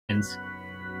wins.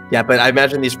 Yeah, but I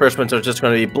imagine these first ones are just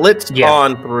going to be blitzed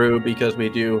on through because we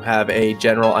do have a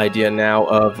general idea now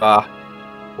of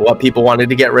what people wanted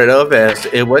to get rid of. As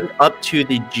it went up to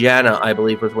the Janna, I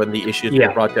believe, was when the issues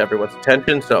were brought to everyone's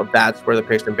attention. So that's where the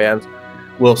picks and bans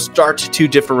will start to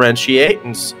differentiate.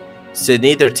 And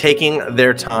Sydney, they're taking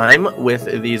their time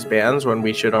with these bans when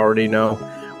we should already know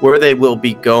where they will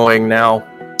be going. Now,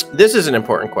 this is an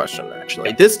important question,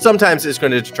 actually. This sometimes is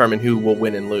going to determine who will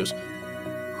win and lose.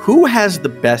 Who has the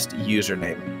best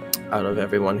username out of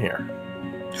everyone here?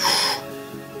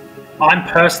 I'm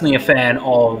personally a fan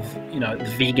of,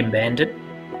 the Vegan Bandit.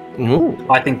 Ooh.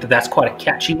 I think that's quite a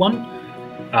catchy one.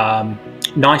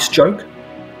 Nice joke.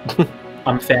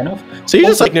 I'm a fan of. So you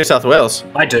just like New South Wales?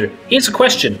 I do. Here's a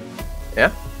question.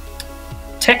 Yeah?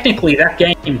 Technically, that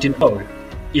game didn't know.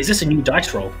 Is this a new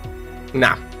dice roll?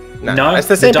 No. No? It's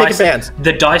the same pick and bans.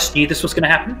 The dice knew this was going to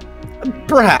happen?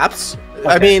 Perhaps. Okay.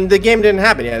 I mean, the game didn't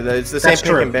happen yet. It's the same pick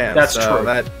and bans. That's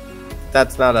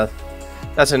true.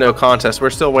 That's a no contest. We're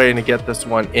still waiting to get this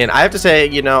one in. I have to say,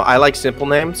 I like simple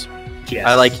names. Yes.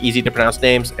 I like easy to pronounce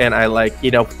names, and I like,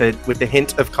 with the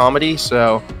hint of comedy.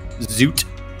 So, Zoot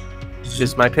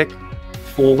is my pick.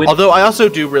 Forward. Although I also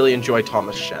do really enjoy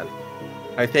Thomas Shen.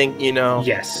 I think,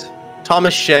 Yes.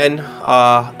 Thomas Shen,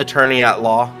 attorney at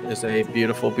law, is a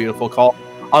beautiful, beautiful call.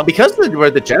 Because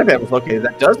where the Janna ban was located,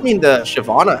 that does mean the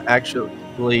Shyvana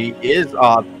actually is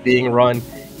being run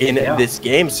in this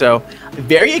game. So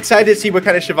very excited to see what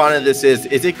kind of Shyvana this is.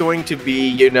 Is it going to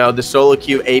be, the solo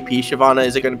queue AP Shyvana?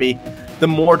 Is it going to be the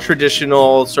more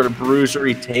traditional sort of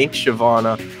bruisery tank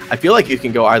Shyvana? I feel like you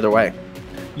can go either way.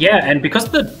 Yeah, and because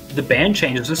the ban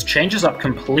changes, this changes up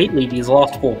completely these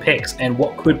last 4 picks and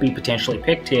what could be potentially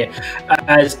picked here.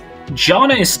 As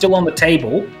Janna is still on the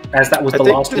table, as that was the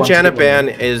last one. I think the Janna ban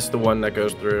is the one that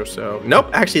goes through. So nope,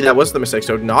 actually that was the mistake.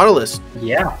 So Nautilus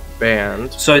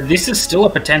banned. So this is still a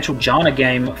potential Janna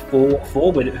game for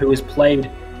Forward, who has played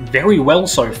very well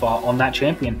so far on that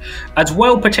champion. As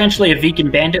well, potentially a Vegan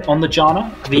Bandit on the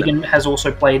Janna. Vegan has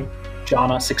also played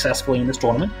Janna successfully in this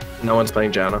tournament. No one's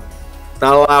playing Janna.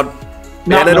 Not allowed.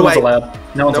 No one's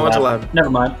allowed. No one's allowed.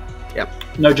 Never mind. Yep.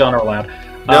 No Janna allowed.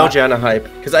 No Janna hype.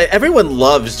 Because everyone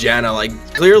loves Janna. Like,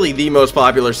 clearly the most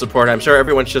popular support. I'm sure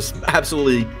everyone's just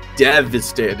absolutely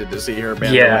devastated to see her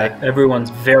banned away. Everyone's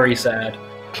very sad.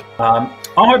 I'm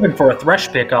hoping for a Thresh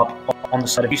pickup on the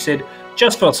side of USYD,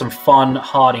 just for some fun,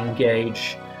 hard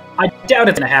engage. I doubt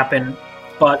it's going to happen,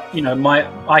 but,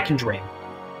 I can dream.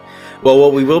 Well,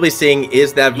 what we will be seeing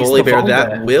is that Volibear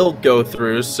that will go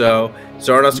through. So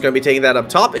Zornos is going to be taking that up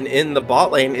top, and in the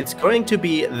bot lane, it's going to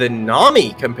be the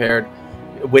Nami compared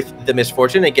with the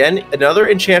Misfortune. Again, another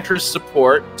Enchantress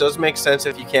support. Does make sense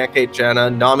if you can't get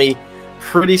Janna. Nami,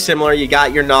 pretty similar. You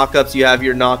got your knockups, you have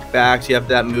your knockbacks, you have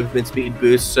that movement speed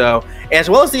boost, so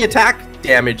as well as the attack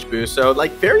damage boost. So,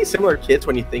 like, very similar kits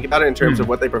when you think about it in terms of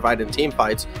what they provide in team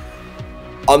fights.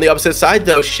 On the opposite side,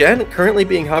 though, Shen currently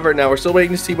being hovered. Now, we're still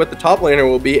waiting to see what the top laner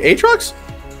will be. Aatrox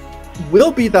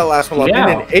will be that last one locked in.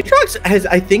 And Aatrox has,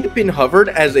 I think, been hovered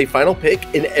as a final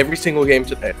pick in every single game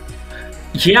today.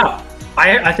 Yeah,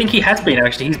 I think he has been,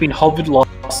 actually. He's been hovered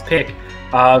last pick.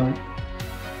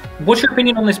 What's your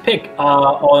opinion on this pick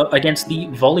against the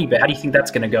Volibear? How do you think that's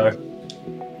going to go?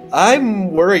 I'm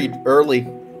worried early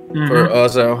for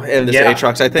Ozo and this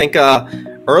Aatrox. I think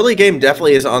early game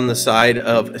definitely is on the side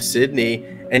of Sydney.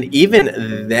 And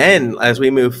even then, as we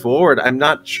move forward, I'm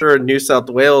not sure New South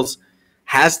Wales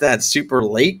has that super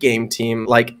late game team.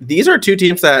 Like, these are two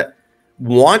teams that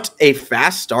want a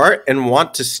fast start and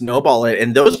want to snowball it.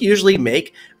 And those usually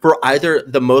make for either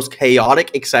the most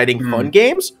chaotic, exciting, fun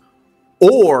games,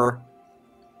 or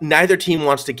neither team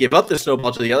wants to give up the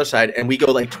snowball to the other side, and we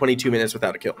go like 22 minutes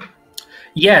without a kill.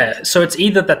 Yeah, so it's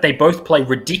either that they both play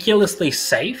ridiculously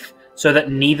safe so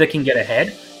that neither can get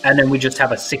ahead, and then we just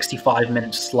have a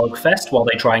 65-minute slugfest while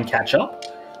they try and catch up,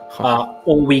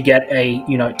 or we get a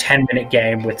 10-minute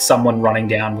game with someone running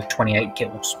down with 28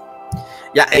 kills.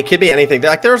 Yeah, it could be anything.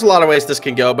 Like, there's a lot of ways this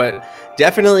can go, but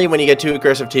definitely when you get two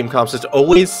aggressive team comps, it's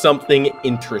always something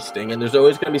interesting, and there's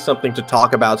always going to be something to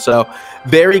talk about. So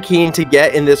very keen to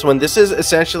get in this one. This is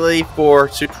essentially for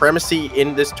supremacy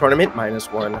in this tournament,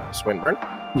 -1 Swinburne.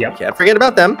 Yep. Can't forget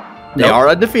about them. They are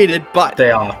undefeated, but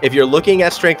they are. If you're looking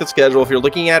at strength of schedule, if you're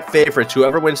looking at favorites,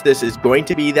 whoever wins this is going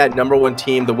to be that #1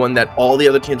 team, the one that all the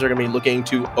other teams are going to be looking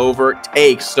to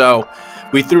overtake. So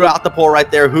we threw out the poll right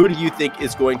there. Who do you think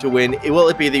is going to win? Will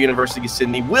it be the University of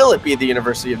Sydney? Will it be the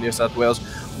University of New South Wales?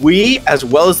 We, as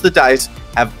well as the dice,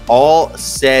 have all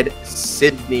said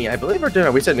Sydney. I believe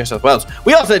we said New South Wales.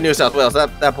 We all said New South Wales.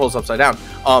 That poll's upside down.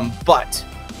 But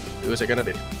who is it going to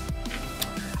be?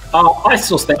 I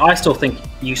still think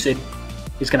USYD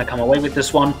is going to come away with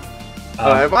this one.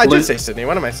 I did say Sydney.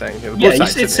 What am I saying?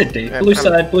 It's Sydney. Yeah,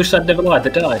 Blue side never lied. The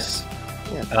dice.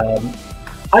 Yeah.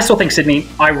 I still think Sydney.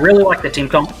 I really like their team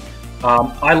comp.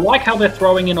 I like how they're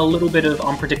throwing in a little bit of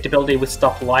unpredictability with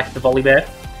stuff like the Volley Bear.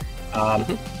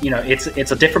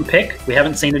 It's a different pick. We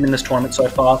haven't seen it in this tournament so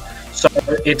far, so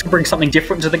it brings something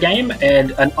different to the game,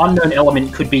 and an unknown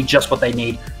element could be just what they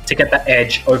need to get that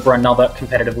edge over another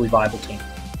competitively viable team.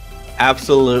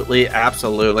 Absolutely,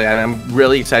 absolutely, and I'm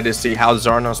really excited to see how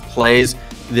Xarnos plays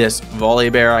this Volley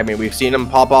Bear. I mean, we've seen him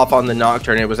pop off on the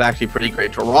Nocturne. It was actually pretty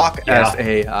great to rock as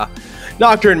a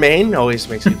Nocturne main. Always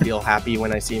makes me feel happy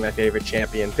when I see my favorite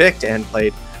champion picked and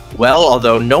played well,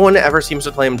 although no one ever seems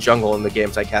to play him jungle in the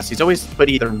games I cast. He's always put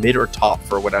either mid or top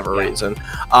for whatever reason.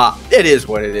 It is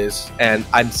what it is, and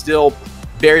I'm still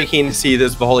very keen to see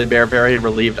this Volley Bear. Very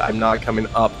relieved I'm not coming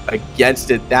up against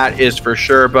it, that is for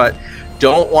sure, but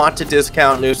don't want to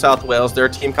discount New South Wales. Their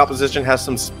team composition has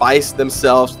some spice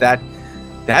themselves. That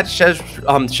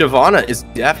Shyvana is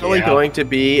definitely going to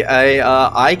be a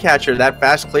eye catcher. That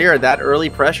fast clear, that early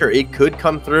pressure, it could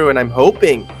come through, and I'm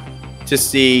hoping to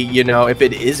see, if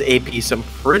it is AP, some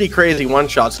pretty crazy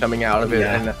one-shots coming out of it.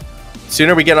 And the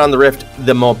sooner we get on the Rift,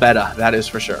 the more better, that is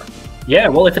for sure. Yeah,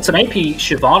 well, if it's an AP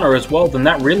Shyvana as well, then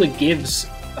that really gives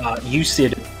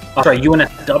UNSW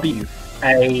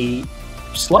a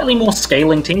slightly more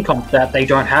scaling team comp that they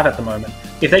don't have at the moment.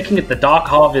 If they can get the Dark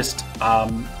Harvest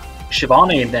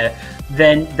Shyvana in there,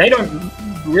 then they don't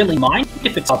really mind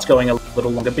if it starts going a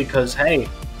little longer, because, hey,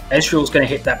 Ezreal's going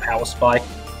to hit that power spike.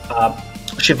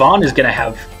 Shyvana is going to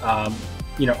have, a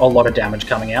lot of damage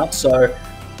coming out. So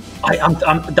I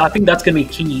think that's going to be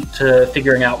key to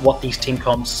figuring out what these team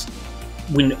comps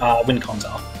win cons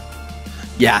are.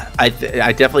 Yeah, I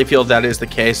definitely feel that is the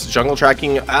case. Jungle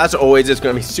tracking, as always, is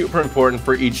going to be super important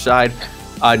for each side.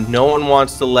 No one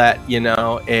wants to let,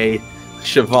 a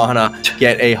Shyvana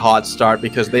get a hot start,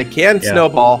 because they can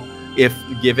snowball if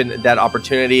given that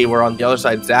opportunity. Where on the other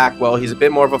side, Zach, well, he's a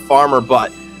bit more of a farmer,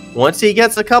 but once he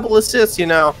gets a couple assists, he's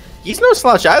no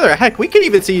slouch either. Heck, we could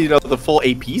even see, the full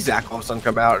AP Zach all of a sudden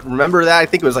come out. Remember that? I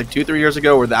think it was like 2-3 years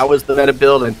ago where that was the meta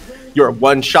build, and your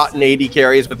one shot and 80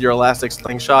 carries with your elastic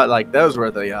slingshot. Like, those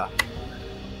were the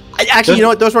actually, you know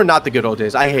what? Those were not the good old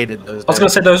days. I hated those days. I was going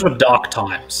to say those were dark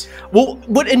times. Well,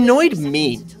 what annoyed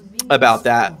me about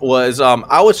that was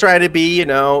I was trying to be,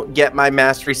 get my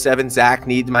Mastery 7 Zach,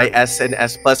 need my S and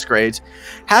S plus grades.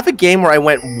 Have a game where I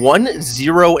went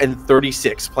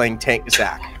 1-0-36 playing tank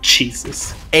Zach.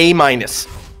 Jesus. A-.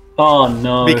 Oh,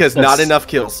 no. Because not enough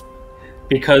kills.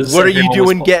 Because what are you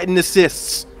doing getting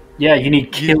assists? Yeah, you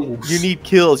need kills. You need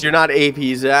kills. You're not AP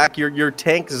Zach. You're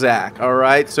tank Zach. All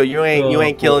right, so you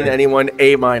ain't killing anyone.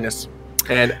 A-.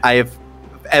 And I have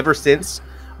ever since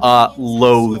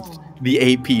loathed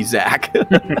the AP Zach.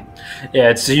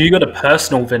 Yeah, so you got a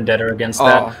personal vendetta against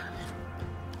that.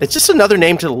 It's just another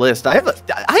name to the list. I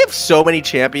have so many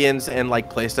champions and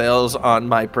playstyles on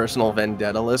my personal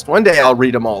vendetta list. One day I'll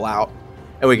read them all out,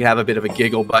 and we can have a bit of a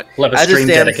giggle. But we'll have a stream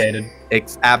dedicated.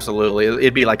 Absolutely,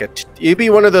 it'd be it'd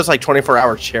be one of those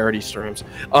 24-hour charity streams.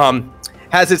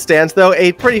 As it stands, though,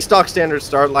 a pretty stock standard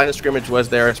start. Line of scrimmage was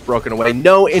there. It's broken away.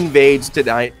 No invades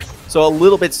tonight, so a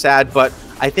little bit sad. But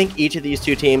I think each of these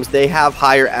two teams, they have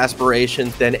higher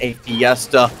aspirations than a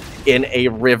Fiesta in a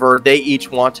River. They each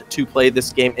want to play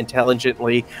this game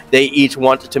intelligently. They each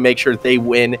want to make sure they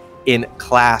win in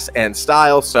class and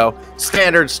style. So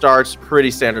standard starts,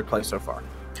 pretty standard play so far.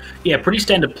 Yeah, pretty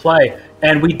standard play.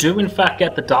 And we do, in fact,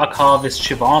 get the Dark Harvest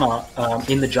Shyvana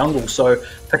in the jungle. So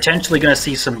potentially going to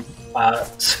see some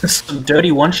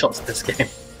dirty one-shots this game.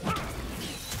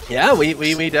 Yeah, we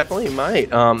definitely might.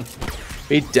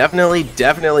 We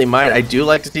definitely might. I do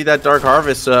like to see that Dark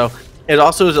Harvest, so it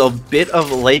also is a bit of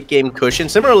a late game cushion.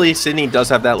 Similarly, Sydney does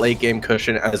have that late game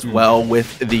cushion as well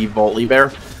with the Volley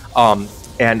Bear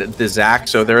and the Zach.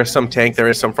 So there is some tank, there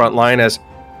is some front line, as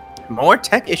more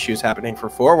tech issues happening for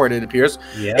forward, it appears.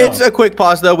 Yeah. It's a quick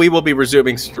pause, though. We will be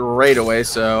resuming straight away,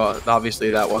 so obviously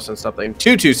that wasn't something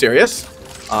too serious.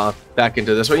 Back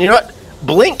into this one. You know what?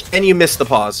 Blink and you miss the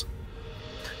pause.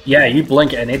 Yeah, you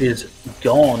blink and it is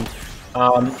gone.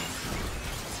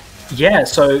 Yeah,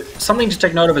 so something to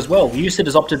take note of as well. USYD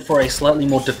has opted for a slightly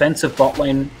more defensive bot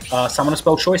lane summoner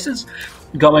spell choices,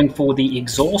 going for the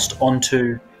Exhaust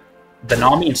onto the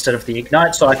Nami instead of the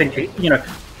Ignite. So I think,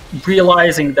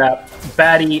 realizing that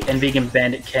Batty and Vegan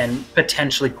Bandit can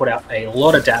potentially put out a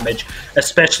lot of damage,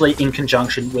 especially in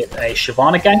conjunction with a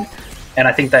Shyvana gank. And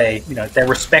I think they're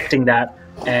respecting that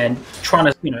and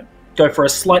trying to, go for a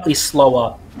slightly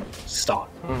slower start.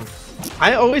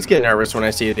 I always get nervous when I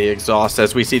see the exhaust,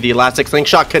 as we see the elastic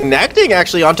slingshot connecting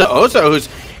actually onto Ozo, who's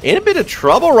in a bit of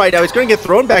trouble right now. He's going to get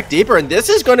thrown back deeper, and this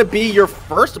is going to be your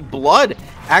first blood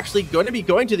actually going to be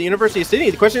going to the University of Sydney.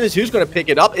 The question is who's going to pick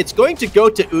it up. It's going to go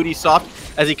to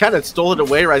Udisoft, as he kind of stole it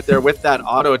away right there with that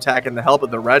auto attack and the help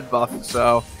of the red buff.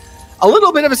 So a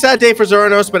little bit of a sad day for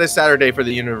Zoranos, but a sadder day for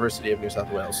the University of New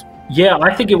South Wales. Yeah,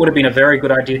 I think it would have been a very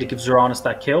good idea to give Zoranos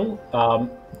that kill,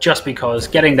 just because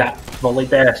getting that volley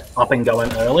bear up and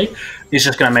going early is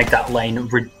just going to make that lane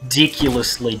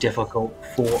ridiculously difficult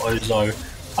for Ozo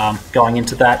going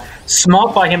into that.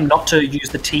 Smart by him not to use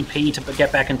the TP to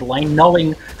get back into lane,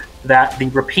 knowing that the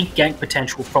repeat gank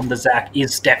potential from the Zac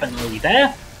is definitely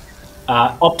there,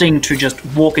 opting to just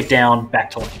walk it down back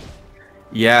to lane.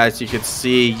 Yeah, as you can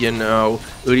see, you know,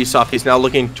 Udisoft, he's now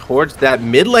looking towards that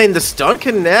mid lane. The stun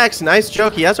connects. Nice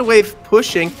joke. He has a wave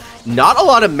pushing. Not a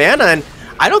lot of mana, and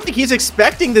I don't think he's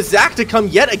expecting the Zac to come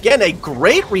yet again. A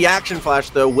great reaction flash,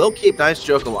 though, will keep Nice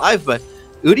Joke alive, but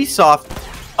Udisoft,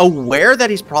 aware that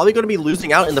he's probably going to be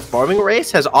losing out in the farming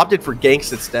race, has opted for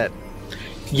ganks instead.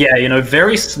 Yeah, you know,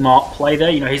 very smart play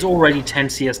there. You know, he's already 10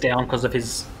 CS down because of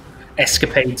his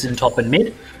escapades in top and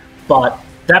mid, but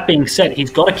that being said, he's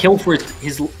got to kill for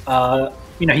his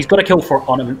you know, he's got to kill for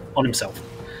on himself.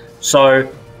 So,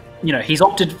 you know, he's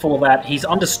opted for that. He's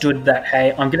understood that,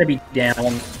 hey, I'm going to be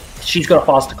down. She's got a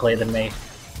faster clear than me.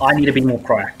 I need to be more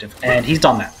proactive, and he's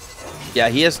done that. Yeah,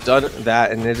 he has done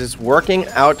that, and it is working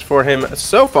out for him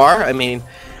so far. I mean,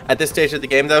 at this stage of the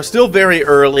game, though, still very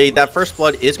early. That first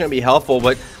blood is going to be helpful,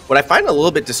 but what I find a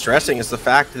little bit distressing is the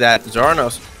fact that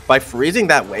Zoranos, by freezing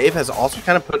that wave, has also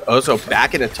kind of put Ozo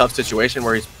back in a tough situation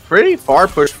where he's pretty far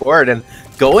pushed forward, and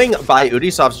going by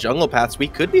Udisoft's jungle paths, we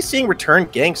could be seeing return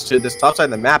ganks to this top side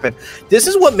of the map, and this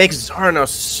is what makes Zoranos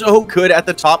so good at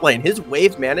the top lane. His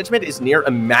wave management is near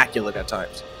immaculate at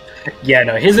times. Yeah,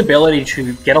 no, his ability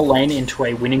to get a lane into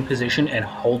a winning position and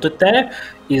hold it there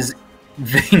is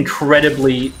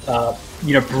incredibly,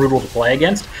 you know, brutal to play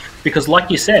against, because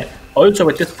like you said,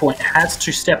 Ozo at this point has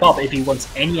to step up if he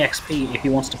wants any XP, if he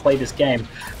wants to play this game.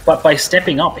 But by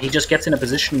stepping up, he just gets in a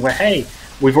position where, hey,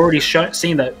 we've already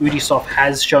seen that Udisoft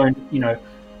has shown, you know,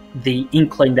 the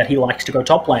inkling that he likes to go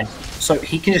top lane. So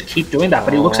he can just keep doing that,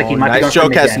 but it looks like he might be going Nice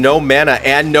Joke has no mana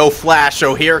and no flash,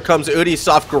 so here comes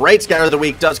Udisoft. Great Scatter of the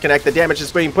Week does connect. The damage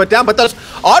is being put down, but those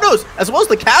autos, as well as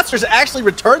the casters, actually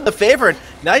return the favor. And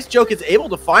Nice Joke is able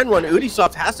to find one.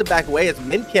 Udisoft has to back away as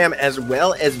Mincam as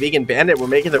well as Vegan Bandit were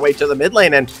making their way to the mid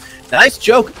lane. And Nice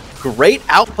Joke, great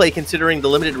outplay considering the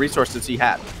limited resources he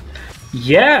had.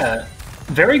 Yeah,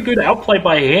 very good outplay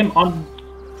by him.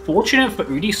 Unfortunate for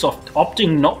Udisoft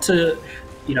opting not to,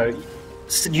 you know,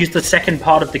 use the second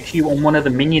part of the Q on one of the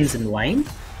minions in lane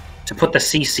to put the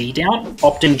CC down,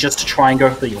 opting just to try and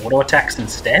go for the auto attacks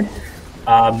instead.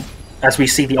 As we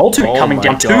see the ultimate coming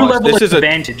down, 2-level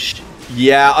advantage.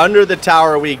 Yeah, under the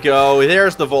tower we go.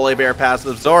 There's the volley bear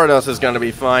passive. Zoranos is going to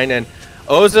be fine, and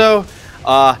Ozo,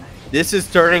 this is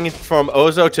turning from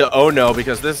Ozo to oh no,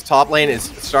 because this top lane is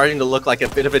starting to look like a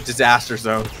bit of a disaster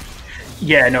zone.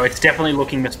 Yeah, no, it's definitely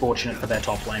looking misfortunate for their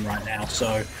top lane right now.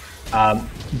 So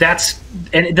that's,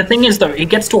 and the thing is though, it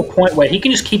gets to a point where he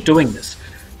can just keep doing this,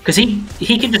 because he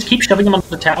can just keep shoving them onto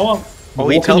the tower. Oh,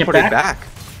 he teleported back.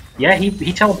 Yeah, he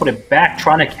teleported back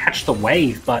trying to catch the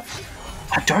wave, but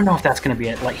I don't know if that's going to be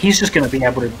it. Like, he's just going to be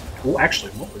able to. Oh,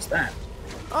 actually, what was that?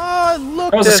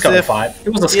 Look, it was a scuttle fight. It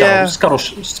was a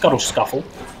scuttle scuffle.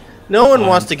 No one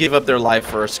wants to give up their life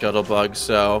for a scuttlebug,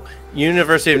 so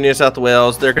University of New South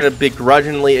Wales, they're going to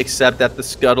begrudgingly accept that the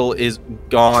scuttle is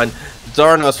gone.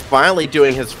 Zoranos finally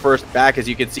doing his first back. As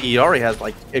you can see, he already has,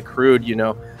 like, accrued, you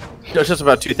know, just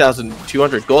about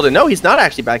 2,200 gold. And no, he's not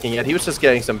actually backing yet. He was just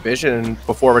getting some vision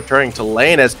before returning to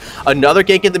lane. As another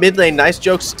gank in the mid lane, Nice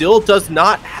Joke still does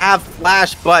not have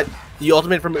flash, but the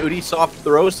ultimate from Udisoft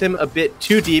throws him a bit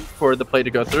too deep for the play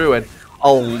to go through, and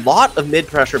a lot of mid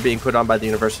pressure being put on by the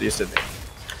University of Sydney.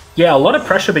 Yeah, a lot of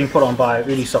pressure being put on by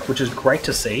Udisoft, which is great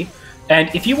to see.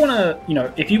 And if you want to, you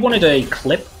know, if you wanted a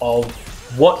clip of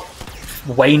what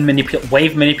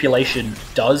wave manipulation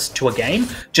does to a game,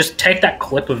 just take that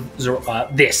clip of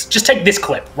just take this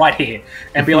clip right here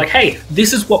and be like, hey,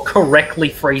 this is what correctly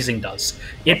freezing does.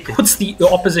 It puts the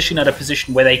opposition at a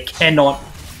position where they cannot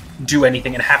do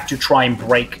anything and have to try and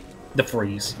break the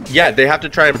freeze. Yeah, they have to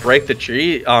try and break the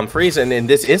tree freeze, and in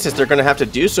this instance, they're going to have to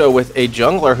do so with a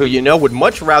jungler who, you know, would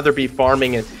much rather be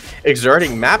farming and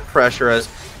exerting map pressure, as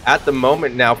at the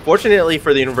moment now. Fortunately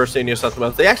for the University of New South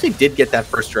Wales, they actually did get that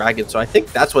first dragon, so I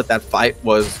think that's what that fight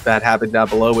was that happened down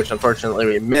below, which unfortunately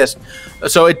we missed.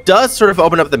 So it does sort of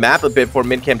open up the map a bit for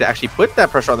Midcam to actually put that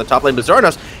pressure on the top lane. But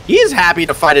Zarnos, he is happy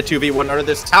to fight a 2v1 under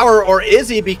this tower, or is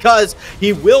he? Because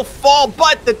he will fall,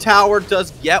 but the tower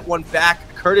does get one back,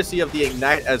 courtesy of the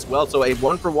Ignite as well. So a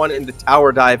 1-for-1 in the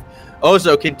tower dive.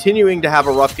 Ozo continuing to have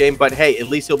a rough game, but hey, at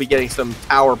least he'll be getting some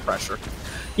tower pressure.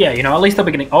 Yeah, you know, at least they'll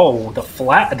be getting... Oh,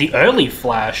 the early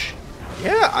flash.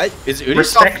 Yeah, is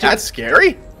Udisoft that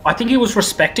scary? I think he was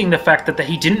respecting the fact that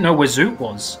he didn't know where Zoot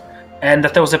was, and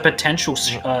that there was a potential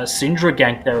Syndra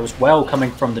gank there as well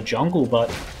coming from the jungle, but,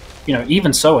 you know,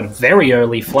 even so, a very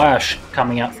early flash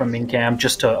coming out from Mincam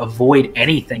just to avoid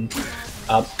anything.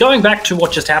 Going back to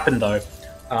what just happened, though,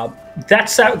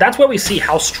 that's where we see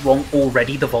how strong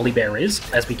already the Volibear is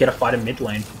as we get a fight in mid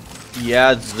lane.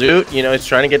 Yeah, Zoot, you know, he's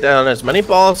trying to get down as many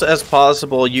balls as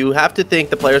possible. You have to think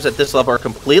the players at this level are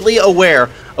completely aware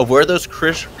of where those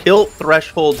kill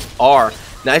thresholds are.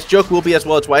 Nice Joke will be as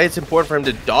well. It's why it's important for him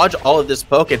to dodge all of this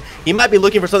poke, and he might be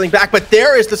looking for something back, but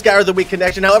there is the Scour of the Weak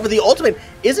connection. However, the ultimate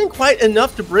isn't quite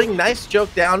enough to bring Nice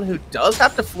Joke down, who does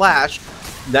have to flash.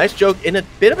 Nice Joke in a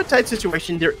bit of a tight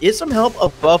situation. There is some help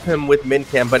above him with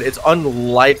Mincam, but it's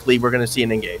unlikely we're going to see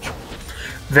an engage.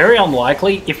 Very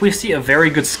unlikely. If we see a very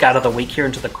good Scout of the Week here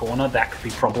into the corner, that could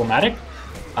be problematic.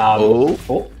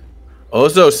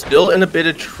 Ozo still in a bit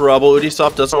of trouble.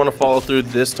 Udisoft doesn't want to follow through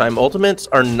this time. Ultimates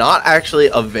are not actually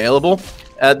available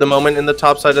at the moment in the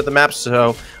top side of the map,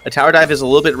 so a tower dive is a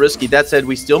little bit risky. That said,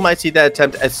 we still might see that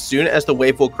attempt as soon as the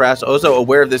wave will crash. Ozo,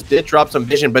 aware of this, did drop some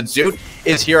vision, but Zoot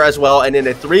is here as well, and in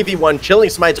a 3v1, Chilling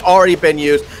Smite's already been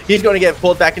used. He's going to get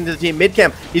pulled back into the team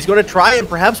mid-camp. He's going to try and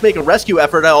perhaps make a rescue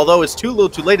effort, although it's too little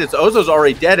too late. It's Ozo's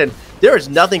already dead, and there is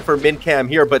nothing for mid-cam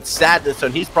here but sadness,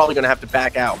 and he's probably going to have to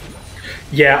back out.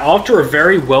 Yeah, after a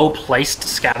very well-placed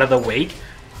Scout of the Week,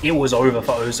 it was over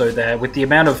for Ozo there. With the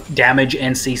amount of damage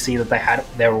and CC that they had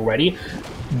there already,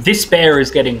 this bear is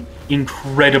getting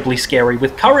incredibly scary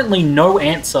with currently no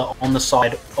answer on the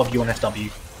side of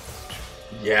UNSW.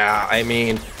 Yeah, I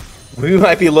mean, we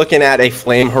might be looking at a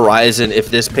Flame Horizon if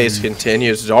this pace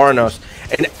continues. Zaranos,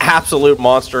 an absolute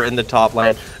monster in the top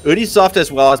lane. Udisoft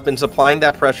as well has been supplying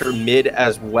that pressure mid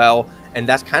as well, and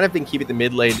that's kind of been keeping the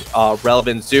mid lane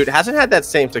relevant. Zoot hasn't had that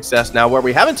same success now, where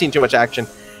we haven't seen too much action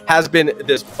has been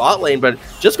this bot lane, but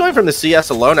just going from the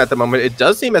CS alone at the moment, it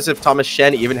does seem as if Thomas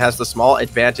Shen even has the small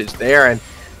advantage there. And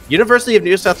University of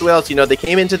New South Wales, you know, they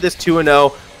came into this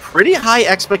 2-0, pretty high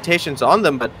expectations on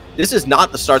them, but this is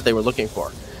not the start they were looking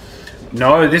for.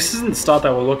 No, this isn't the start they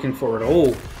were looking for at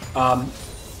all.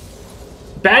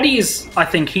 Batty is, I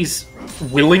think he's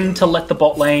willing to let the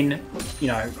bot lane, you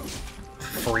know,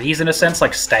 freeze in a sense,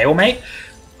 like stalemate.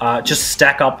 Just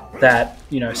stack up that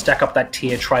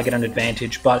tier, try get an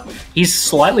advantage. But he's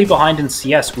slightly behind in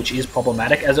CS, which is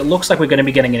problematic, as it looks like we're going to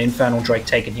be getting an Infernal Drake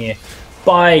taken here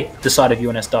by the side of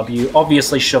UNSW.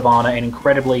 Obviously, Shyvana, an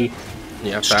incredibly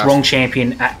strong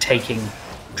champion at taking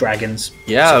dragons.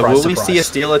 Yeah, surprise, will we see a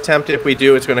steal attempt? If we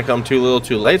do, it's going to come too little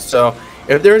too late. So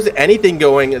if there's anything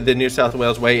going the New South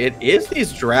Wales way, it is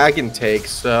these dragon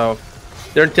takes. So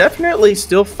they're definitely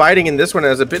still fighting in this one.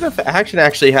 There's a bit of action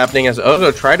actually happening as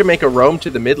Ozo tried to make a roam to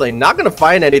the mid lane. Not going to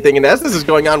find anything, and as this is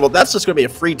going on, well, that's just going to be a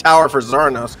free tower for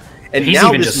Zaranos. And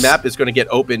now this map is going to get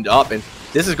opened up, and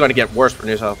this is going to get worse for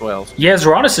New South Wales. Yeah,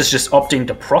 Zaranos is just opting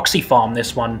to proxy farm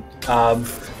this one,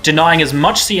 denying as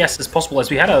much CS as possible as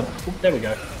we had a... There we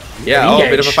go. Yeah, a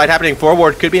bit of a fight happening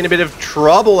forward. Could be in a bit of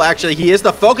trouble, actually. He is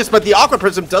the focus, but the Aqua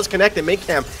Prism does connect, and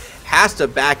Mincam has to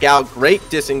back out. Great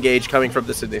disengage coming from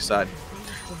the Sydney side.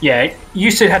 Yeah,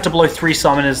 USYD had to blow 3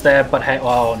 summoners there, but hey,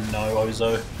 oh no,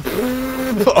 Ozo.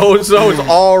 Ozo is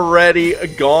already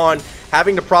gone.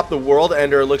 Having to prop the World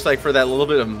Ender, looks like, for that little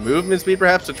bit of movement speed,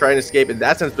 perhaps, to try and escape in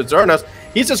that sense. But Zaranos,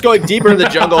 he's just going deeper in the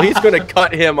jungle. He's going to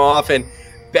cut him off, and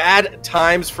bad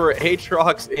times for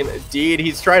Aatrox indeed.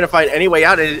 He's trying to find any way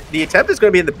out, and the attempt is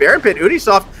going to be in the Baron Pit.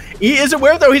 Udisoft, he is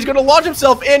aware, though. He's going to launch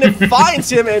himself in and finds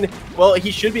him, and, well, he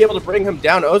should be able to bring him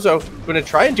down. Ozo going to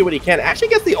try and do what he can. Actually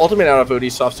gets the ultimate out of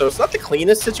Udisoft, so it's not the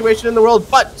cleanest situation in the world,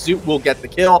 but Zoot will get the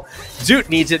kill. Zoot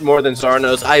needs it more than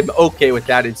Zaranos. I'm okay with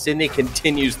that, and Sydney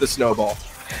continues the snowball.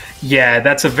 Yeah,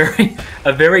 that's a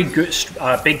very good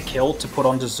big kill to put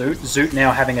onto Zoot. Zoot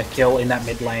now having a kill in that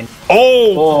mid lane.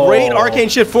 Oh, great arcane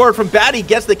shift forward from Batty,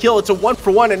 gets the kill. It's a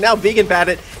 1-for-1, and now Vegan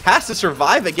Bandit has to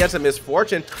survive against a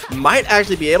misfortune. Might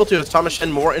actually be able to, as Thomas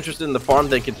Shen more interested in the farm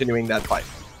than continuing that fight.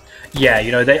 Yeah,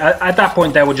 you know, they at that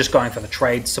point they were just going for the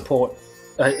trade support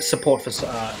for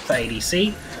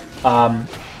ADC.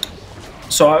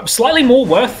 So slightly more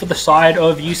worth for the side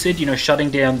of USYD, you know,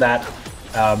 shutting down that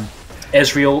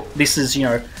Ezreal, this is,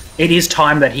 it is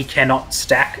time that he cannot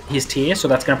stack his tier, so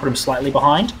that's going to put him slightly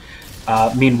behind.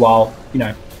 Meanwhile,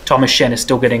 Thomas Shen is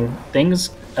still getting things,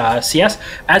 CS,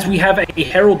 as we have a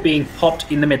Herald being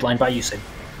popped in the mid lane by USYD.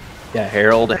 Yeah,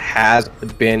 Herald has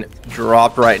been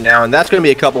dropped right now, and that's going to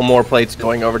be a couple more plates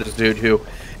going over to Zoot, who,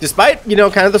 despite,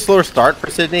 kind of the slower start for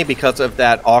Sydney because of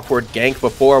that awkward gank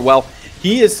before, well,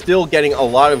 he is still getting a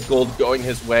lot of gold going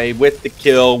his way with the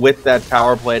kill, with that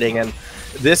power plating, and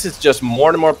this is just more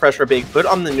and more pressure being put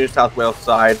on the New South Wales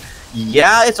side.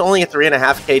 Yeah, it's only a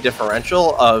 3.5k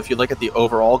differential if you look at the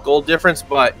overall gold difference,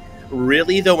 but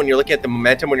really, though, when you're looking at the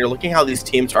momentum, when you're looking how these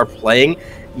teams are playing,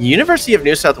 University of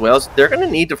New South Wales, they're going to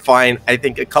need to find, I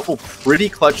think, a couple pretty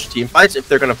clutch team fights if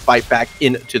they're going to fight back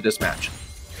into this match.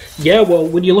 Yeah, well,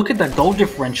 when you look at that gold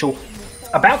differential,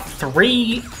 about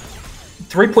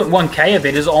 3.1k of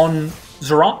it is on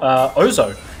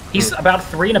Ozo. He's about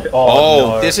 3 and a bit.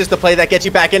 No. This is the play that gets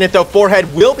you back in it, though.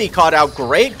 Forehead will be caught out.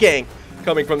 Great gank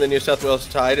coming from the New South Wales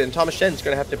side, and Thomas Shen's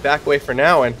going to have to back away for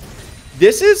now. And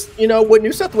this is, what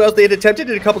New South Wales, they had attempted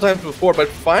it a couple times before, but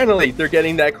finally they're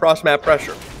getting that cross-map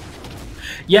pressure.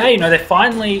 Yeah, they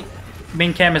finally,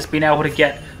 Mincam has been able to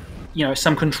get,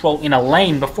 some control in a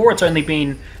lane. Before it's only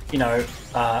been,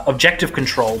 objective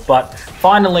control, but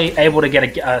finally able to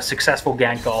get a successful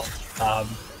gank off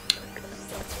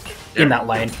in that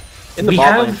lane. In the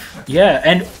bot lane. Yeah,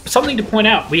 and something to point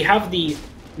out, we have the,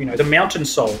 the Mountain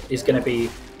Soul is going to be,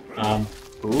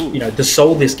 the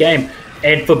soul of this game.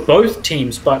 And for both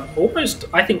teams, but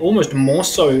I think almost more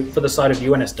so for the side of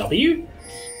UNSW,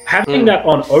 having that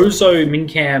on Ozo,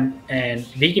 Mincam, and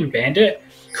Vegan Bandit,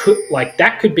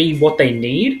 that could be what they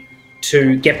need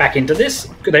to get back into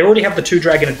this. They already have the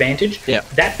 2-dragon advantage. Yeah.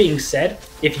 That being said,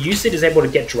 if USYD is able to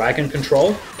get dragon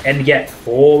control and get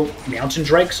 4 Mountain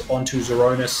Drakes onto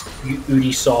Zeronis,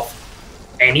 Ubisoft,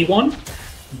 anyone,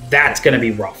 that's going to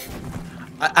be rough.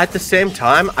 At the same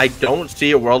time, I don't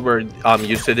see a world where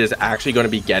USYD is actually going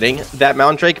to be getting that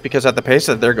Mountain Drake, because at the pace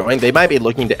that they're going, they might be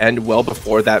looking to end well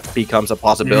before that becomes a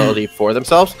possibility for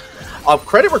themselves.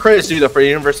 Credit where credit is due, though, for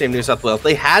University of New South Wales.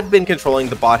 They had been controlling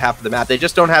the bot half of the map. They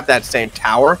just don't have that same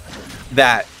tower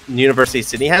that University of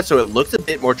Sydney has, so it looks a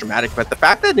bit more dramatic. But the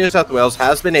fact that New South Wales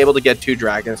has been able to get 2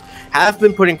 dragons, have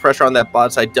been putting pressure on that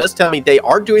bot side, does tell me they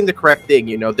are doing the correct thing.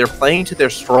 They're playing to their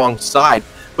strong side,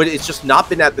 but it's just not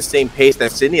been at the same pace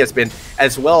that Sydney has been.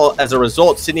 As well, as a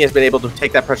result, Sydney has been able to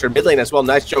take that pressure mid lane as well.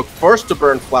 Nice joke first to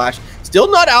burn Flash. Still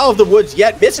not out of the woods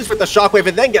yet. Misses with the shockwave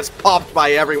and then gets popped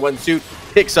by everyone. Zoot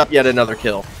picks up yet another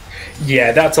kill.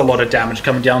 Yeah, that's a lot of damage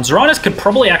coming down. Zeronis could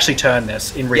probably actually turn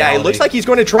this in reality. Yeah, it looks like he's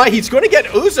going to try. He's going to get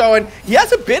Uzo, and he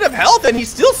has a bit of health, and he's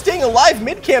still staying alive.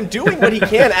 Midcam doing what he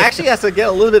can. Actually has to get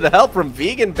a little bit of help from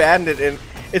Vegan Bandit, and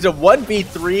it's a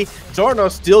 1v3.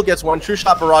 Zorno still gets one. True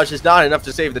Shot Barrage is not enough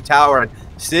to save the tower, and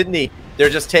Sydney, they're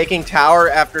just taking tower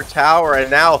after tower,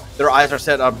 and now their eyes are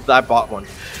set on that bot one.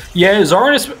 Yeah,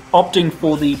 Zoran opting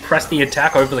for the press the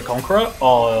attack over the Conqueror.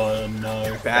 Oh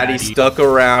no. Batty stuck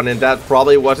around, and that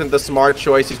probably wasn't the smart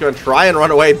choice. He's going to try and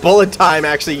run away. Bullet time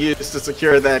actually used to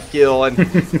secure that kill, and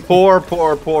poor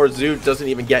Zoot doesn't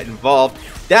even get involved.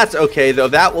 That's okay, though.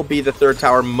 That will be the 3rd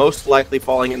tower, most likely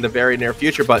falling in the very near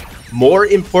future. But more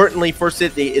importantly for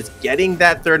Sydney is getting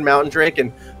that 3rd Mountain Drake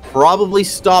and probably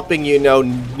stopping,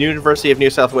 University of New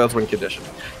South Wales win condition.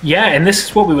 Yeah, and this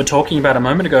is what we were talking about a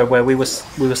moment ago, where we were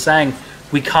saying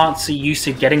we can't see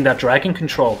USYD getting that dragon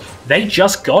control. They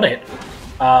just got it.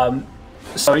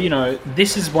 So,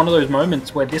 this is one of those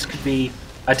moments where this could be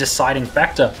a deciding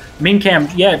factor.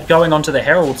 Mincam, yeah, going onto the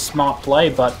Herald, smart play,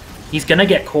 but he's going to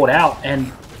get caught out,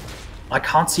 and I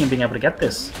can't see him being able to get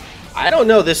this. I don't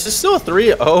know. This is still a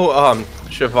 3-0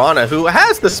 Shyvana, who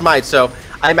has the smite, so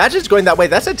I imagine it's going that way.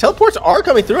 That said, teleports are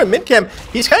coming through, and Midcam,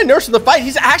 he's kind of nursing the fight.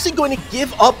 He's actually going to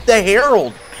give up the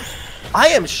Herald. I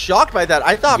am shocked by that.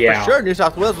 I thought for sure New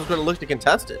South Wales was going to look to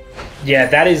contest it. Yeah,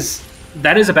 that is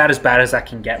about as bad as that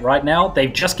can get right now.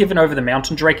 They've just given over the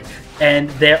Mountain Drake, and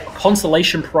their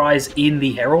consolation prize in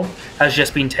the Herald has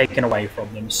just been taken away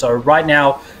from them. So right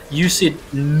now,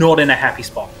 USYD not in a happy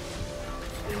spot.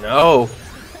 No,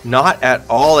 not at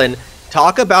all. And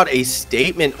talk about a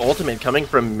statement ultimate coming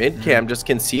from Midcam, just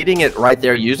conceding it right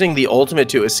there, using the ultimate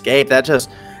to escape. That just,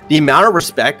 the amount of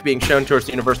respect being shown towards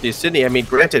the University of Sydney. I mean,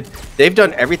 granted, they've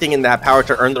done everything in that power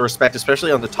to earn the respect,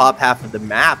 especially on the top half of the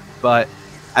map. But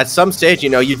at some stage,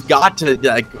 you've got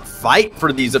to fight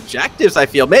for these objectives, I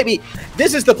feel. Maybe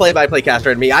this is the play-by-play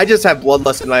caster in me. I just have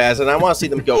bloodlust in my eyes, and I want to see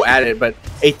them go at it. But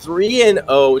a 3-0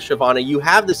 Shyvana, you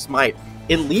have the smite.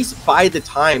 At least buy the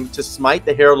time to smite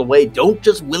the Herald away. Don't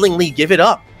just willingly give it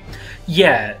up.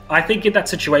 Yeah, I think in that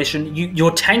situation,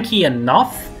 you're tanky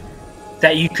enough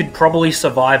that you could probably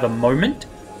survive a moment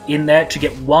in there to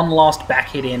get one last back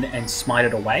hit in and smite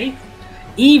it away.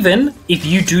 Even if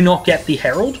you do not get the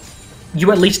Herald,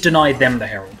 you at least deny them the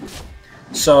Herald.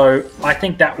 So I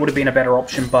think that would have been a better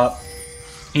option, but,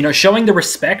 you know, showing the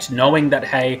respect, knowing that,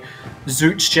 hey,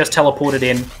 Zoot's just teleported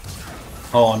in.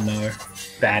 Oh, no.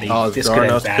 Baddie. Oh, this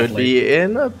Zoronos could be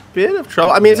in a bit of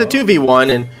trouble. I mean, it's a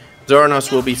 2v1, and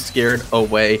Zoronos will be scared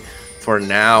away for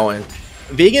now. And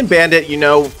Vegan Bandit, you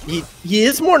know, he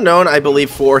is more known, I believe,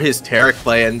 for his Taric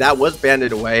play, and that was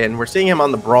banded away, and we're seeing him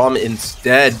on the Braum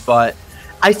instead, but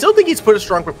I still think he's put a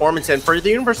strong performance in. For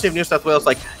the University of New South Wales,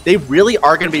 like, they really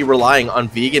are going to be relying on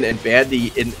Vegan and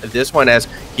Bandy in this one, as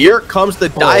here comes the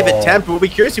dive attempt. We'll be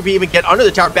curious if we even get under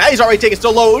the tower. Bandy's already taken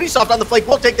still low. Ubisoft on the flank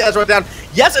will take the Ezra down.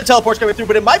 Yes, a teleport's coming through,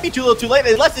 but it might be too little too late,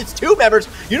 unless it's two members.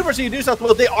 University of New South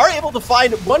Wales, they are able to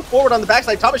find one forward on the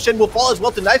backside. Thomas Shin will fall as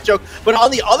well to Nice Joke, but on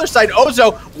the other side,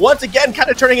 Ozo, once again, kind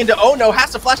of turning into Oh No,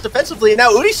 has to flash defensively, and now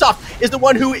Ubisoft is the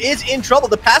one who is in trouble.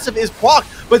 The passive is blocked,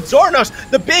 but Zoronos,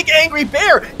 the big angry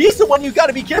bear, he's the one you got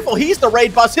to be careful. He's the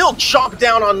raid boss. He'll chomp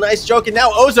down on Nice Joke, and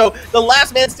now Ozo, the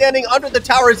last man standing under the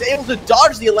tower, is able to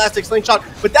dodge the elastic slingshot,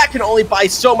 but that can only buy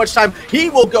so much time. He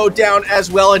will go down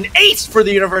as well. An ace for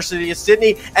the University of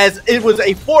Sydney, as it was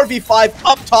a 4v5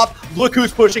 up top. Look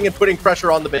who's pushing and putting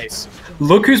pressure on the base.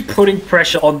 Look who's putting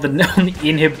pressure on the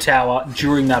inhib tower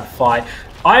during that fight.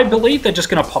 I believe they're just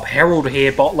going to pop Herald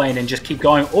here, bot lane, and just keep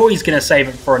going, or he's going to save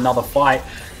it for another fight.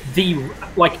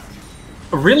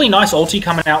 A really nice ulti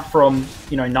coming out from,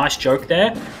 you know, Nice Joke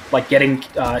there, like getting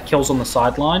kills on the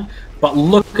sideline. But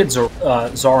look at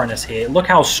Zoronos here. Look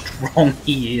how strong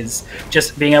he is.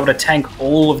 Just being able to tank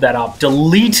all of that up.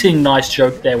 Deleting Nice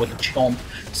Joke there with a chomp,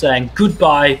 saying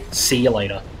goodbye, see you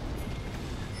later.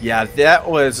 Yeah, that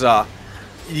was,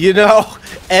 you know,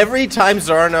 every time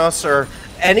Zoronos or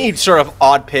any sort of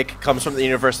odd pick comes from the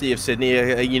University of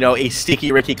Sydney, you know, a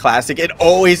Sticky Ricky classic, it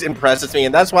always impresses me.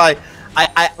 And that's why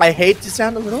I hate to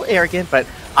sound a little arrogant, but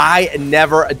I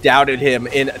never doubted him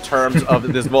in terms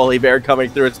of this volley bear coming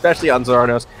through, especially on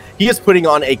Zoronos. He is putting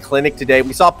on a clinic today.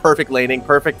 We saw perfect laning,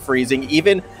 perfect freezing.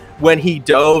 Even when he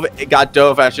got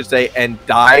dove, I should say, and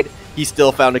died, he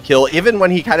still found a kill. Even when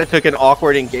he kind of took an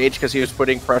awkward engage because he was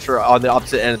putting pressure on the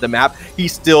opposite end of the map, he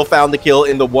still found the kill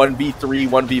in the 1v3,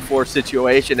 1v4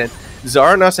 situation. And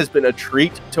Zoronos has been a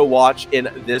treat to watch in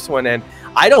this one, and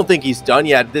I don't think he's done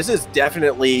yet. This is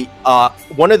definitely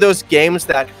one of those games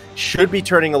that should be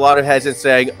turning a lot of heads and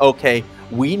saying, okay,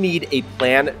 we need a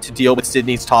plan to deal with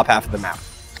Sydney's top half of the map.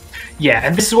 Yeah,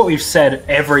 and this is what we've said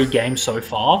every game so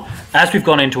far. As we've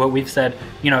gone into it, we've said,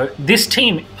 you know, this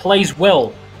team plays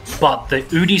well, but the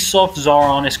Ubisoft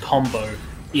Zoronos combo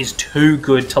is too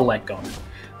good to let go.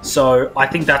 So I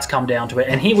think that's come down to it.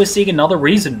 And here we're seeing another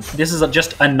reason. This is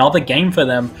just another game for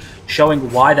them,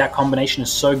 showing why that combination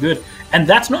is so good. And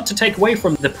that's not to take away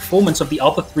from the performance of the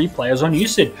other three players on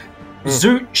USYD.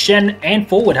 Zoot, Shen, and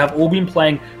Forward have all been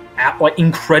playing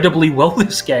incredibly well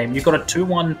this game. You've got a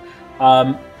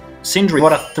 2-1 Sindri, you've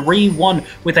got a 3-1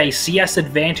 with a CS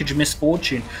advantage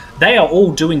Misfortune. They are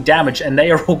all doing damage, and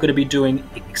they are all going to be doing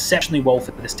exceptionally well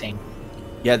for this team.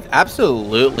 Yeah,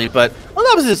 absolutely. But on the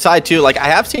opposite side, too, like, I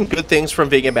have seen good things from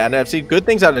Vegan Bandit. I've seen good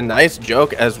things out of Nice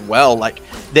Joke as well. Like,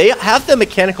 they have the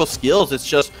mechanical skills. It's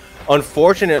just,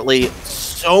 unfortunately,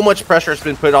 so much pressure has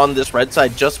been put on this red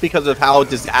side just because of how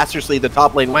disastrously the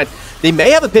top lane went. They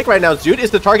may have a pick right now. Zoot is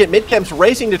the target. Midcamp's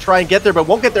racing to try and get there, but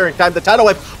won't get there in time. The tidal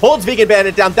wave holds Vegan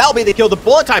Bandit down. That'll be the kill. The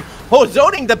bullet time. Oh,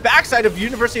 zoning the backside of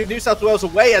University of New South Wales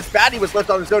away as Batty was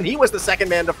left on his own. He was the second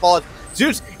man to fall.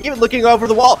 Zeus even looking over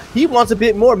the wall. He wants a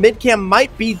bit more. Midcam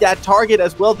might be that target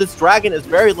as well. This dragon is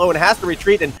very low and has to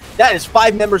retreat, and that is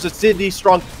 5 members of Sydney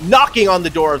strong knocking on the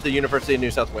door of the University of New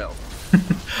South Wales.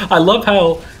 I love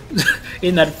how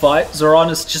in that fight,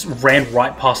 Zoronos just ran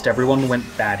right past everyone and went,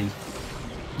 Batty,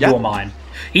 you're mine.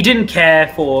 He didn't care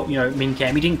for, you know,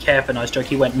 Mincam. He didn't care for Nice Joke.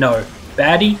 He went, no,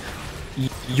 Batty,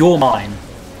 you're mine.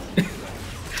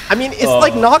 I mean, it's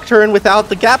like Nocturne without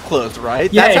the gap close,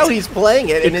 right? Yeah, that's how he's playing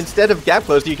it, and instead of gap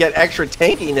close, you get extra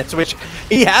tankiness, which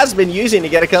he has been using to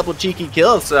get a couple cheeky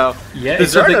kills, so... Yeah,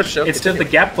 instead of the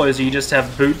gap closer, you just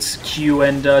have Boots, Q,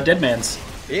 and Deadmans.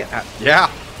 Yeah.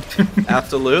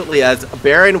 Absolutely, as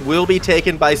Baron will be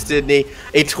taken by Sydney.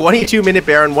 A 22-minute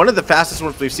Baron, one of the fastest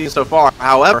ones we've seen so far.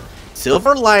 However,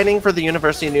 silver lining for the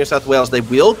University of New South Wales, they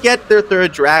will get their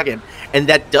 3rd dragon, and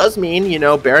that does mean, you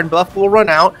know, Baron buff will run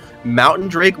out. Mountain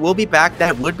Drake will be back.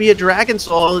 That would be a Dragon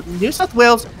Soul. New South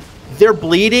Wales, they're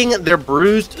bleeding, they're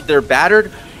bruised, they're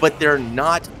battered, but they're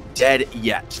not dead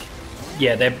yet.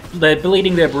 Yeah, they're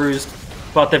bleeding, they're bruised,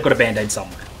 but they've got a Band-Aid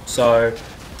somewhere. So,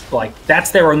 like, that's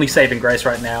their only saving grace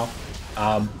right now.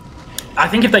 I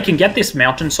think if they can get this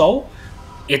Mountain Soul,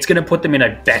 it's going to put them in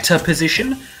a better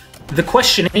position. The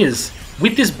question is,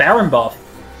 with this Baron buff,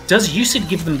 does USYD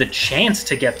give them the chance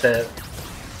to get the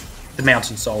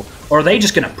Mountain Soul? Or are they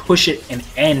just going to push it and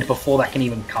end before that can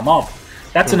even come up?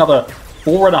 That's another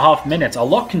 4.5 minutes. A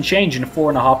lot can change in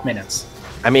 4.5 minutes.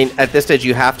 I mean, at this stage,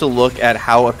 you have to look at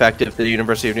how effective the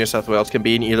University of New South Wales can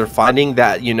be in either finding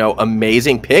that,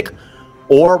 amazing pick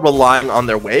or relying on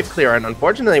their wave clear. And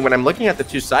unfortunately, when I'm looking at the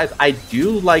two sides, I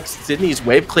do like Sydney's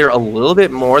wave clear a little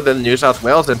bit more than New South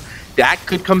Wales. And that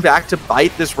could come back to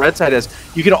bite this red side, as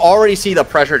you can already see the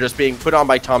pressure just being put on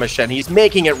by Thomas Shen. He's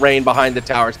making it rain behind the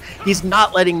towers. He's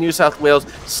not letting New South Wales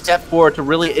step forward to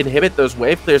really inhibit those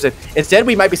wave clears. And instead,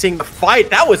 we might be seeing the fight.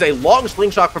 That was a long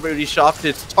slingshot from UNSW.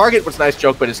 Its target was a nice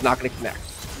joke, but it's not going to connect.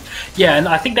 Yeah, and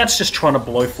I think that's just trying to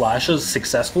blow flashes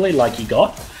successfully like he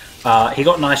got. He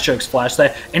got nice jokes flash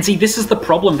there. And see, this is the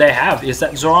problem they have, is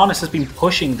that Zoranis has been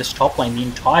pushing this top lane the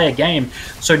entire game.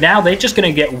 So now they're just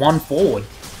going to get one forward.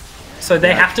 So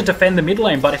they have to defend the mid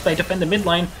lane, but if they defend the mid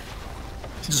lane,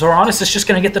 Zoranis is just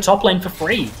going to get the top lane for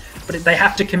free. But if they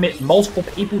have to commit multiple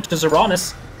people to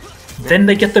Zoranis, then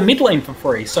they get the mid lane for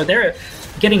free. So they're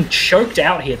getting choked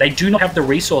out here. They do not have the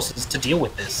resources to deal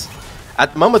with this.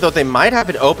 At the moment, though, they might have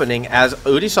an opening, as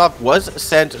UNSW was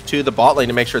sent to the bot lane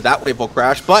to make sure that wave will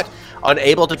crash, but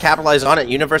unable to capitalize on it.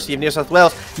 University of New South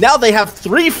Wales, now they have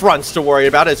 3 fronts to worry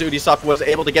about, as UNSW was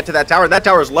able to get to that tower. That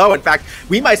tower is low. In fact,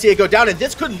 we might see it go down, and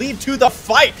this could lead to the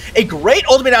fight. A great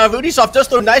ultimate out of UNSW, just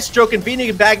throw a nice stroke and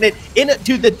Phoenix and Bagnet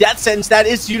into the death sentence. That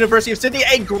is University of Sydney.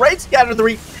 A great scatter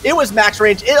 3. It was max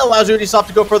range. It allows UNSW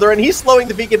to go further, and he's slowing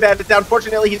the Vegan Bandit down.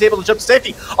 Fortunately, he's able to jump to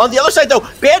safety. On the other side, though,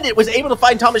 Bandit was able to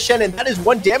find Thomas Shen, and that is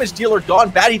 1 damage dealer gone.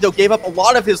 Batty, though, gave up a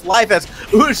lot of his life, as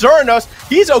Zuranos,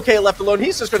 he's okay left alone.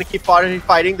 He's just going to keep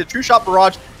fighting. The True Shot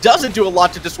Barrage doesn't do a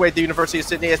lot to dissuade the University of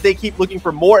Sydney, as they keep looking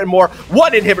for more and more.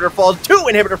 1 inhibitor falls, 2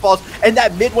 inhibitor falls, and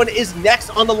that mid one is next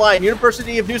on the line.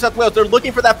 University of New South Wales, they're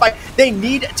looking for that fight. They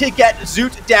need to get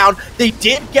Zoot down. They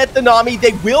did get the Nami.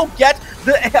 They will get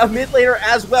the mid laner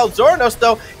as well. Zuranos,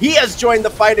 though, he has joined the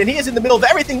fight, and he is in the middle of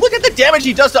everything. Look at the damage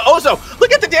he does to Ozo.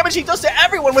 Look at the damage he does to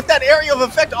everyone with that area of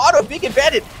effect auto. Vegan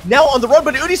Bandit now on the run,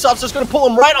 but UNSW's just going to pull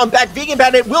him right on back. Vegan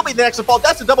Bandit will be the next to fall.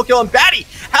 That's a double kill, and Batty,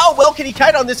 how well can he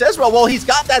kite on this Ezreal? Well, he's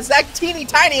got that Zac teeny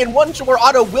tiny, and one where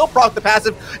auto will proc the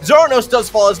passive. Zuranos does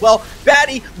fall as well.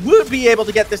 Batty would be able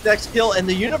to get this next kill, and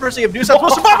the University of New South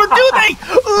Wales survivor, do they?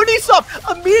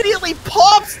 UNSW immediately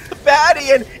pops the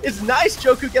Batty, and it's nice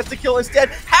Joku gets the kill instead.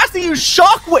 Has to use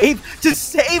Shockwave to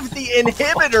save the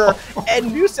inhibitor,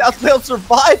 and New South Wales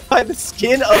survived by the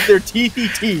skin of their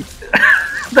teethy teeth.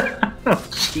 Oh,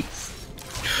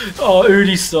 jeez. Oh,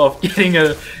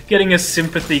 UNSW getting a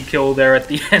sympathy kill there at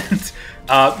the end.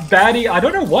 Batty, I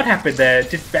don't know what happened there.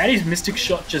 Did Batty's Mystic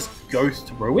Shot just go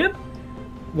through him?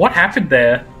 What happened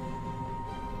there?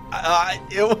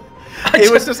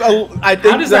 It was just I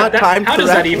think not timed correctly. How does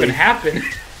that even happen?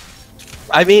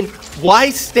 I mean, why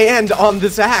stand on the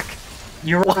Zac?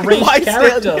 You're a ranged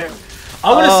character.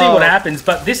 I want to see what happens,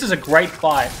 but this is a great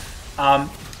fight.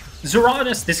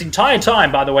 Zoranis, this entire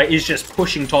time, by the way, is just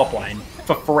pushing top lane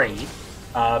for free.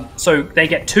 So they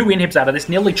get 2 inhibs out of this,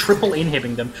 nearly triple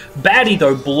inhibiting them. Batty,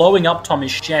 though, blowing up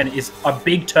Thomas Shen is a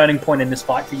big turning point in this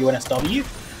fight for UNSW.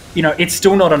 It's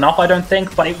still not enough, I don't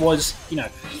think, but it was,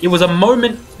 it was a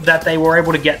moment that they were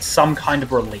able to get some kind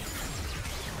of relief.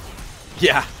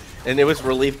 Yeah. And it was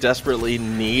relief desperately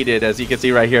needed, as you can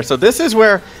see right here. So this is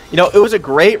where, it was a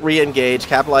great re-engage,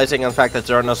 capitalizing on the fact that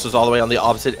Zuranos was all the way on the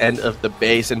opposite end of the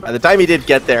base. And by the time he did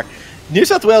get there, New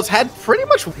South Wales had pretty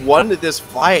much won this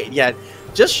fight, yet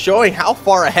just showing how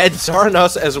far ahead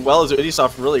Zuranos as well as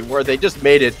UNSW really were. They just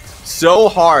made it so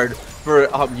hard for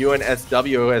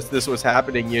UNSW as this was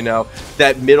happening,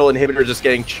 that middle inhibitor just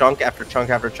getting chunk after chunk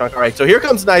after chunk. All right, so here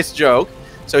comes Nice Joke.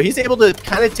 So he's able to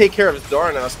kind of take care of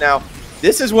Zuranos. Now,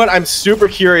 this is what I'm super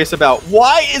curious about.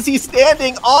 Why is he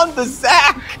standing on the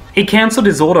Zac? He cancelled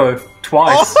his auto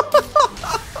twice.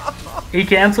 He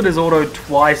cancelled his auto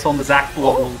twice on the Zac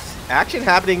levels. Action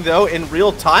happening, though, in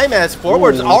real time, as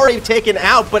Forward's already taken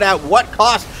out, but at what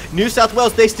cost? New South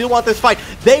Wales, they still want this fight.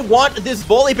 They want this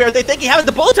Volibear. They think he has it.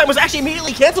 The bullet time was actually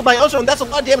immediately canceled by Ozo, and that's a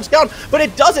lot of damage down, but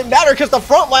it doesn't matter because the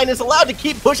front line is allowed to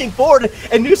keep pushing forward,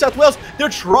 and New South Wales, they're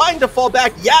trying to fall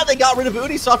back. Yeah, they got rid of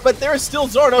UNSW, but there is still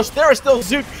Zuranos, there is still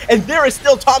Zoot, and there is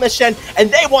still Thomas Shen, and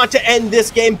they want to end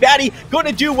this game. Batty going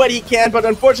to do what he can, but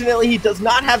unfortunately, he does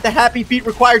not have the happy feet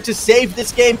required to save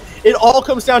this game. It all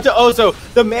comes down to Ozo,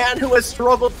 the man who has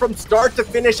struggled from start to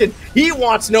finish, and he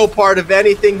wants no part of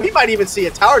anything. We might even see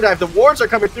a tower tower dive. The wards are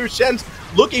coming through. Shen's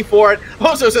looking for it.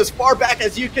 Hozo's as far back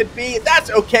as you can be. That's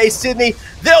okay, Sydney.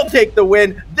 They'll take the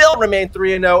win. They'll remain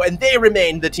 3-0, and they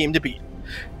remain the team to beat.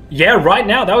 Yeah, right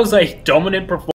now, that was a dominant performance.